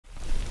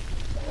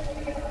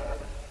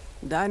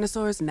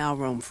Dinosaurs now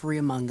roam free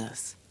among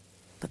us,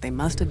 but they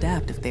must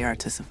adapt if they are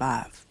to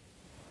survive.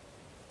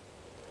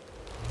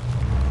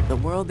 The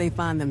world they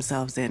find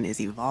themselves in is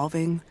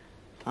evolving,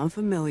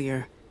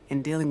 unfamiliar,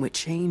 and dealing with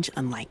change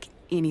unlike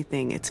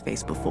anything it's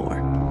faced before.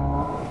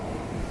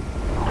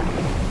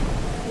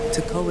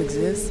 To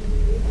coexist,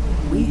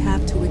 we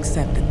have to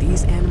accept that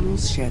these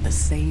animals share the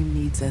same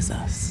needs as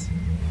us.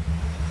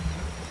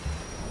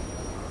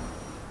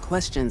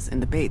 Questions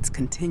and debates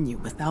continue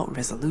without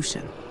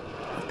resolution.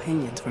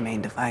 Opinions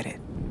remain divided.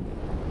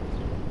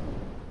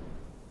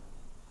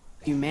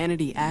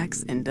 Humanity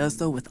acts and does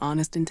so with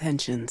honest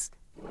intentions,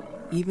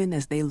 even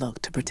as they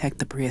look to protect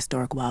the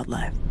prehistoric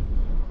wildlife.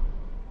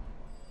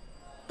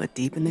 But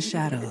deep in the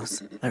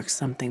shadows lurks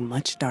something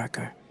much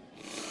darker.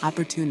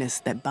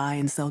 Opportunists that buy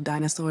and sell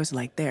dinosaurs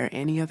like they're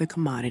any other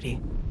commodity.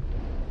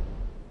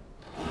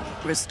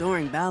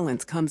 Restoring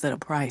balance comes at a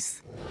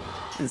price,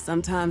 and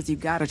sometimes you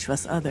gotta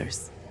trust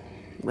others,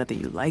 whether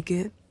you like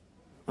it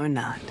or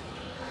not.